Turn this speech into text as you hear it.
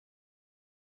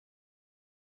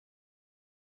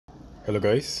Hello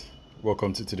guys,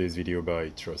 welcome to today's video by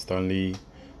Trust Stanley,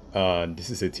 and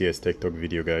this is a TS Tech Talk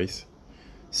video guys.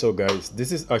 So guys,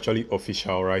 this is actually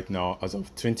official right now as of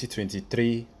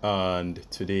 2023 and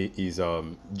today is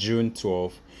June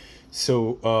 12th.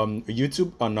 So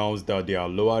YouTube announced that they are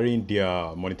lowering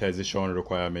their monetization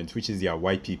requirement, which is their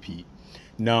YPP.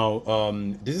 Now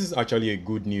this is actually a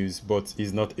good news, but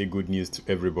it's not a good news to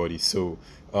everybody. So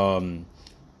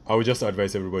I would just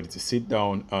advise everybody to sit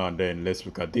down and then let's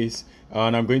look at this.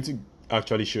 And I'm going to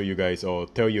actually show you guys or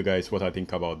tell you guys what I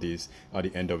think about this at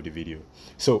the end of the video.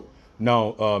 So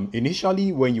now,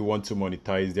 initially, when you want to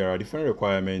monetize, there are different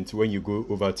requirements. When you go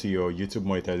over to your YouTube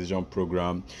monetization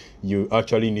program, you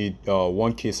actually need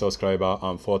 1K subscriber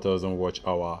and 4,000 watch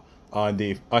hour. And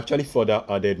they've actually further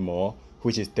added more,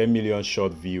 which is 10 million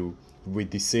short view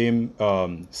with the same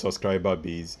subscriber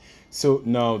base. So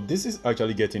now this is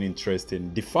actually getting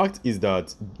interesting. The fact is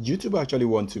that YouTube actually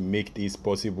want to make this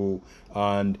possible,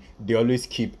 and they always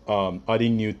keep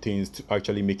adding new things to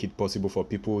actually make it possible for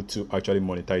people to actually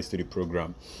monetize to the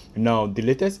program. Now the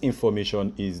latest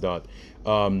information is that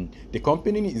the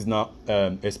company is now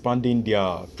expanding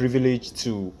their privilege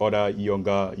to other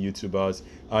younger YouTubers,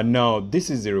 and now this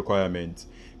is the requirement.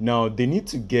 Now they need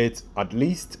to get at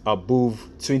least above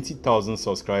 20,000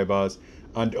 subscribers,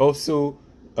 and also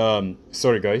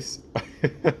sorry guys,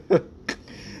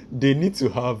 they need to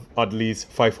have at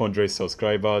least 500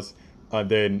 subscribers, and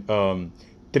then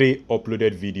 3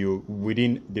 uploaded video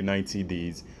within the 90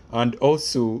 days, and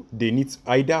also they need to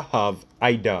either have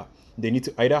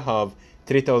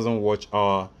 3,000 watch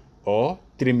hour or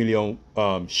 3 million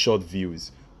short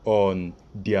views on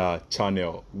their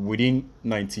channel within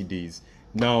 90 days.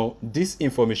 Now this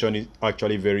information is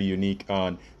actually very unique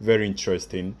and very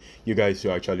interesting. You guys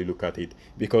should actually look at it,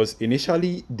 because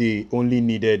initially they only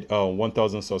needed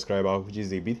 1,000 subscribers, which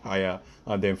is a bit higher,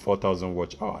 and then 4,000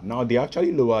 watch hour. Now they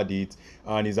actually lowered it,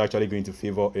 and it's actually going to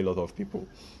favor a lot of people.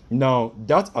 Now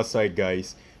that aside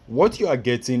guys, what you are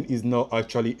getting is not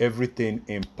actually everything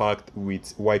impact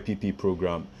with YPP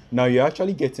program. Now you're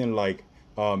actually getting like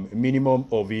minimum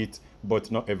of it,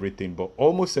 but not everything, but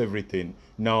almost everything.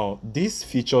 Now these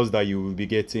features that you will be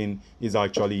getting is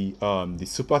actually the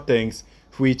super thanks,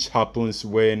 which happens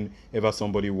whenever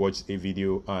somebody watches a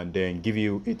video and then give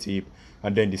you a tip,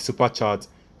 and then the super chat,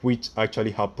 which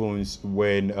actually happens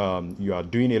when you are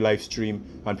doing a live stream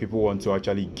and people want to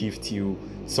actually gift you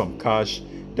some cash.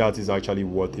 That is actually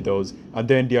what it does. And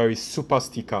then there is super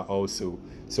sticker also,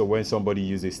 so when somebody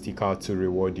uses a sticker to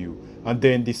reward you. And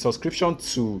then the subscription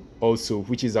to also,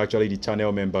 which is actually the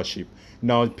channel membership.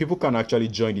 Now people can actually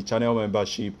join the channel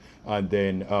membership, and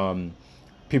then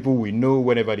people will know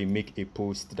whenever they make a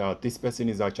post that this person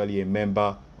is actually a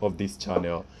member of this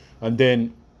channel. And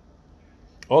then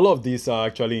all of these are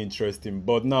actually interesting,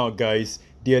 but now guys,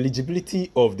 the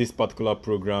eligibility of this particular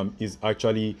program is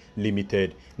actually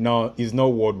limited. Now it's not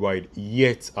worldwide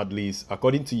yet, at least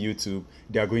according to YouTube.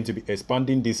 They are going to be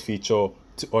expanding this feature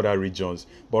to other regions,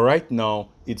 but right now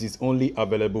it is only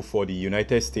available for the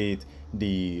United States,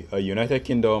 the United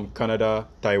Kingdom, Canada,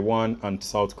 Taiwan, and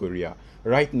South Korea.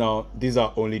 Right now these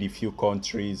are only the few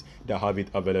countries that have it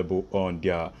available on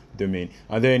their domain,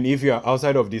 and then if you are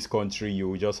outside of this country, you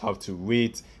will just have to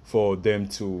wait for them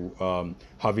to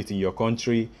have it in your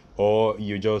country, or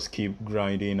you just keep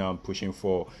grinding and pushing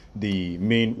for the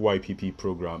main YPP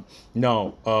program.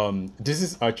 Now this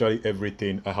is actually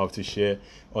everything I have to share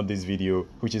on this video,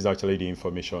 which is actually the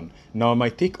information. Now my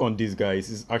take on this guys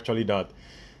is actually that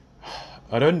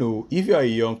I don't know, if you are a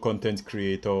young content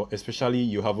creator, especially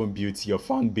you haven't built your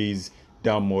fan base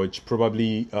that much,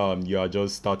 probably you are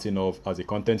just starting off as a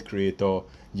content creator,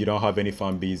 you don't have any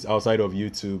fan base outside of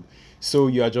YouTube, so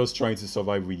you are just trying to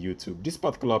survive with YouTube. This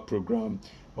particular program,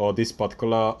 or this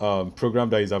particular program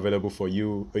that is available for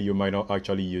you, you might not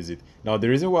actually use it. Now the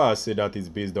reason why I say that is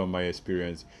based on my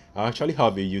experience. I actually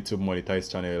have a YouTube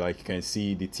monetized channel, like you can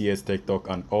see the TS Tech Talk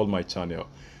and all my channel.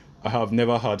 I have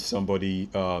never had somebody,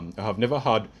 I have never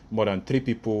had more than 3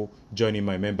 people joining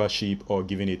my membership or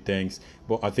giving it thanks.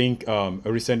 But I think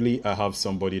recently I have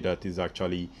somebody that is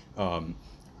actually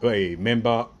a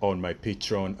member on my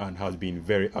Patreon and has been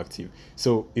very active.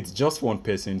 So it's just one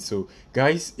person. So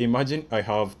guys, imagine I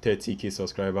have 30k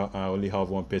subscriber and I only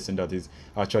have one person that is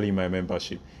actually in my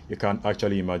membership. You can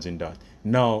actually imagine that.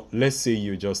 Now let's say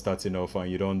you're just starting off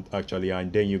and you don't actually,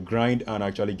 and then you grind and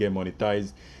actually get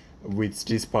monetized with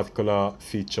this particular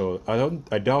feature.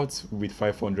 I doubt with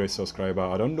 500 subscriber,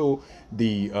 I don't know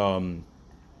the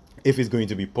if it's going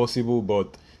to be possible,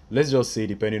 but let's just say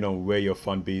depending on where your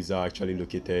fan base are actually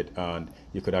located, and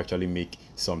you could actually make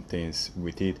some things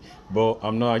with it. But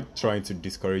I'm not trying to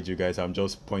discourage you guys, I'm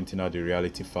just pointing out the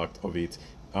reality fact of it.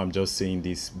 I'm just saying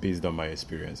this based on my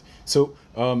experience. So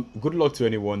good luck to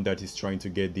anyone that is trying to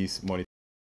get this money.